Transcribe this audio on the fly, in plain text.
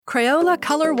Crayola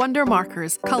Colour Wonder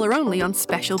markers colour only on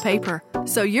special paper,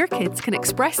 so your kids can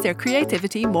express their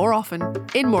creativity more often,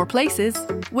 in more places,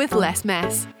 with less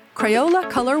mess. Crayola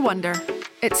Colour Wonder.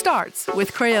 It starts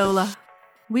with Crayola.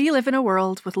 We live in a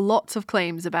world with lots of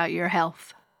claims about your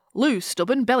health. Lose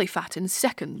stubborn belly fat in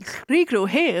seconds. Regrow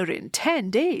hair in 10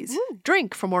 days.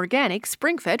 Drink from organic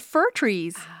spring-fed fir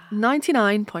trees.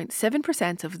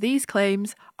 99.7% of these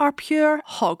claims are pure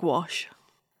hogwash.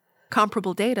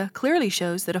 Comparable data clearly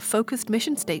shows that a focused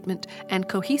mission statement and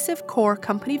cohesive core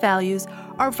company values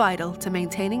are vital to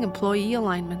maintaining employee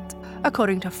alignment,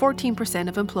 according to 14%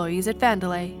 of employees at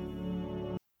Vandelay.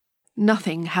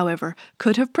 Nothing, however,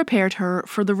 could have prepared her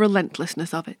for the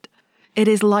relentlessness of it. It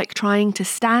is like trying to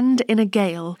stand in a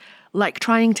gale, like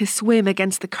trying to swim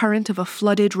against the current of a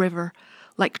flooded river,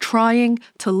 like trying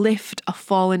to lift a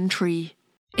fallen tree.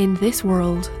 In this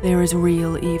world, there is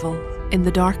real evil, in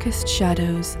the darkest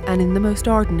shadows and in the most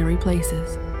ordinary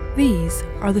places. These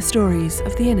are the stories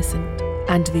of the innocent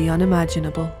and the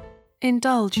unimaginable.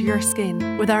 Indulge your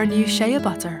skin with our new shea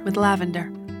butter with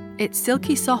lavender. Its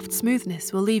silky soft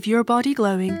smoothness will leave your body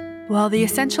glowing, while the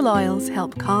essential oils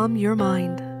help calm your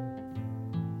mind.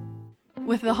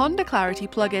 With the Honda Clarity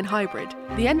plug-in hybrid,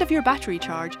 the end of your battery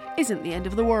charge isn't the end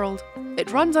of the world.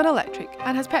 It runs on electric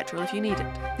and has petrol if you need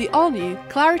it. The all-new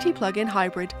Clarity plug-in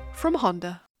hybrid from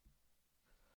Honda.